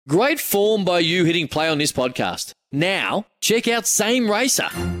Great form by you hitting play on this podcast. Now, check out Same Racer,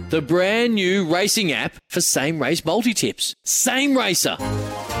 the brand new racing app for same race multi-tips. Same Racer.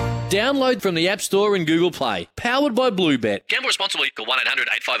 Download from the App Store and Google Play. Powered by Bluebet. Gamble responsibly. Call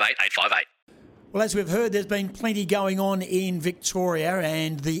 1-800-858-858. Well, as we've heard, there's been plenty going on in Victoria,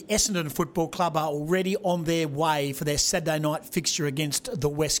 and the Essendon Football Club are already on their way for their Saturday night fixture against the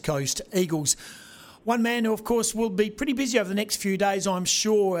West Coast Eagles. One man who, of course, will be pretty busy over the next few days, I'm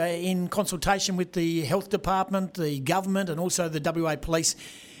sure, in consultation with the Health Department, the government and also the WA Police,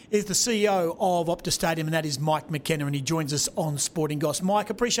 is the CEO of Optus Stadium, and that is Mike McKenna, and he joins us on Sporting Goss.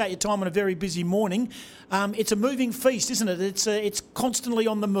 Mike, appreciate your time on a very busy morning. It's a moving feast, isn't it? It's constantly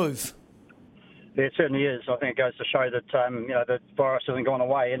on the move. Yeah, it certainly is. I think it goes to show that the virus hasn't gone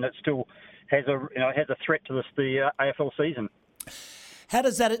away, and it still has a threat to the AFL season. How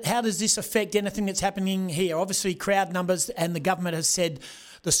does this affect anything that's happening here? Obviously, crowd numbers, and the government has said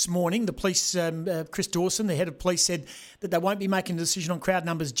this morning, the police, Chris Dawson, the head of police, said that they won't be making a decision on crowd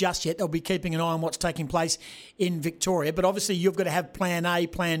numbers just yet. They'll be keeping an eye on what's taking place in Victoria. But obviously, you've got to have plan A,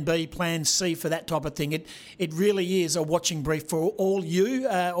 plan B, plan C for that type of thing. It really is a watching brief for all you,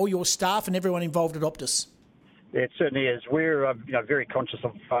 all your staff and everyone involved at Optus. Yeah, it certainly is. We're very conscious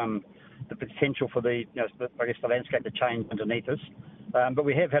of the potential for the landscape to change underneath us. But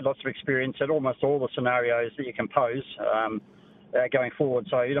we have had lots of experience at almost all the scenarios that you can pose going forward.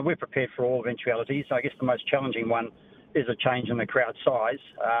 So, we're prepared for all eventualities. I guess the most challenging one is a change in the crowd size.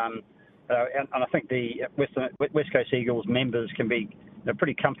 And I think the West Coast Eagles members can be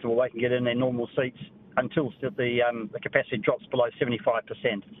pretty comfortable. They can get in their normal seats until the capacity drops below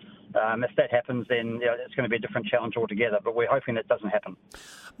 75%. If that happens, then it's going to be a different challenge altogether, but we're hoping that doesn't happen.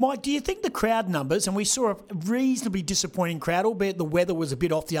 Mike, do you think the crowd numbers, and we saw a reasonably disappointing crowd, albeit the weather was a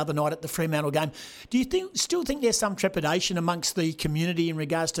bit off the other night at the Fremantle game, do you still think there's some trepidation amongst the community in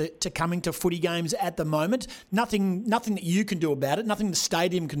regards to coming to footy games at the moment? Nothing that you can do about it, nothing the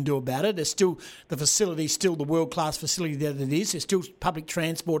stadium can do about it. There's still the facility, still the world-class facility that it is. There's still public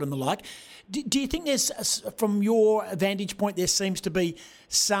transport and the like. Do you think there's, from your vantage point, there seems to be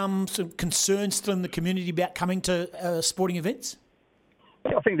some sort of concern still in the community about coming to sporting events?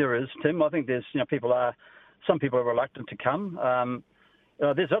 I think there is, Tim. I think there's, some people are reluctant to come.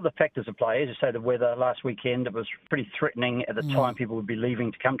 There's other factors at play. As you say, the weather last weekend, it was pretty threatening at the time. People would be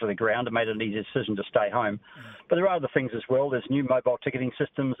leaving to come to the ground. It made an easy decision to stay home. But there are other things as well. There's new mobile ticketing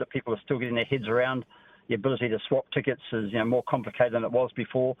systems that people are still getting their heads around. The ability to swap tickets is more complicated than it was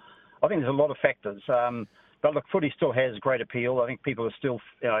before. I think there's a lot of factors. But look, footy still has great appeal. I think people are still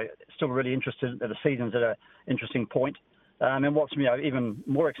really interested. The season's at an interesting point. And what's even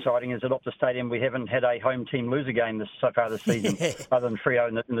more exciting is at Optus Stadium we haven't had a home team lose a game so far this season, other than Freo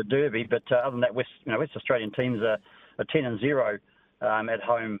in the Derby. But other than that, West Australian teams are 10-0 at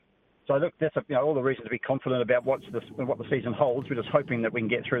home. So look, that's all the reason to be confident about what the season holds. We're just hoping that we can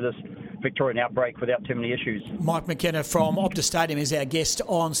get through this Victorian outbreak without too many issues. Mike McKenna from Optus Stadium is our guest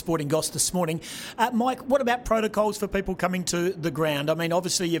on Sporting Goss this morning. Mike, what about protocols for people coming to the ground? I mean,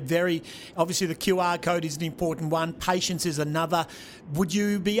 obviously the QR code is an important one. Patience is another. Would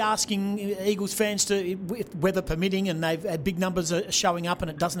you be asking Eagles fans to, weather permitting, and they've had big numbers are showing up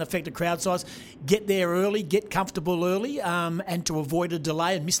and it doesn't affect the crowd size, get there early, get comfortable early, and to avoid a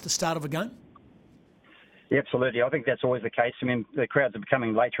delay and miss the start of a game? Yeah, absolutely. I think that's always the case. I mean, the crowds are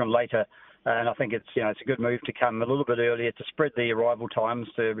becoming later and later, and I think it's a good move to come a little bit earlier to spread the arrival times,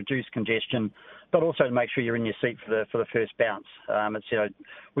 to reduce congestion, but also to make sure you're in your seat for the first bounce.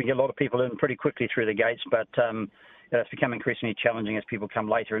 We get a lot of people in pretty quickly through the gates, but it's become increasingly challenging as people come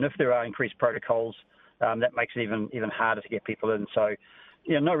later. And if there are increased protocols, that makes it even harder to get people in. So,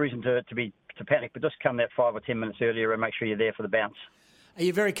 no reason to panic, but just come that 5 or 10 minutes earlier and make sure you're there for the bounce. Are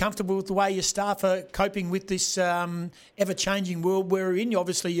you very comfortable with the way your staff are coping with this ever-changing world we're in?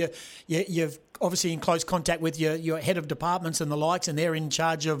 Obviously, you're obviously in close contact with your head of departments and the likes, and they're in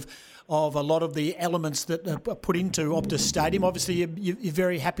charge of a lot of the elements that are put into Optus Stadium. Obviously, you're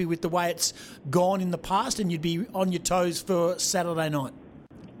very happy with the way it's gone in the past, and you'd be on your toes for Saturday night.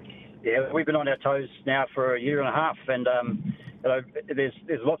 Yeah, we've been on our toes now for a year and a half, and there's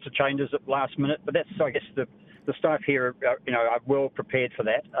lots of changes at the last minute, but that's, I guess, the staff here are well prepared for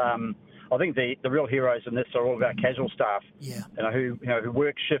that. I think the real heroes in this are all of our casual staff, who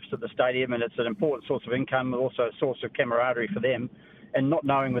work shifts at the stadium, and it's an important source of income, but also a source of camaraderie for them. And not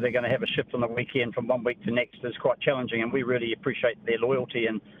knowing whether they're going to have a shift on the weekend from one week to next is quite challenging, and we really appreciate their loyalty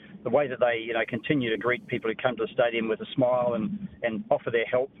and the way that they continue to greet people who come to the stadium with a smile and offer their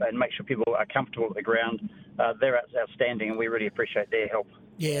help and make sure people are comfortable at the ground. They're outstanding, and we really appreciate their help.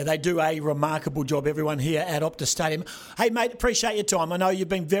 Yeah, they do a remarkable job, everyone here at Optus Stadium. Hey, mate, appreciate your time. I know you've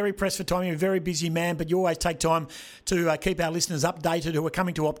been very pressed for time. You're a very busy man, but you always take time to keep our listeners updated who are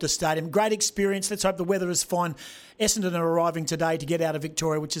coming to Optus Stadium. Great experience. Let's hope the weather is fine. Essendon are arriving today to get out of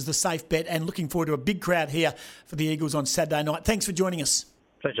Victoria, which is the safe bet, and looking forward to a big crowd here for the Eagles on Saturday night. Thanks for joining us.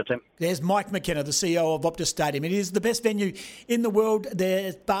 Pleasure, Tim. There's Mike McKenna, the CEO of Optus Stadium. It is the best venue in the world.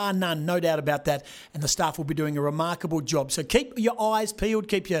 There's bar none, no doubt about that. And the staff will be doing a remarkable job. So keep your eyes peeled,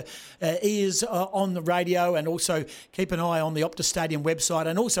 keep your ears on the radio, and also keep an eye on the Optus Stadium website.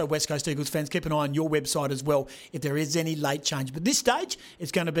 And also, West Coast Eagles fans, keep an eye on your website as well if there is any late change. But this stage,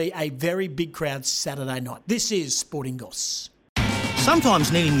 it's going to be a very big crowd Saturday night. This is Sporting Goss.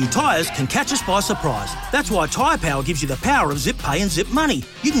 Sometimes needing new tyres can catch us by surprise. That's why Tyre Power gives you the power of Zip Pay and Zip Money.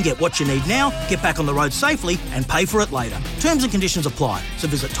 You can get what you need now, get back on the road safely and pay for it later. Terms and conditions apply. So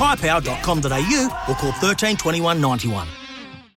visit tyrepower.com.au or call 13 21 91.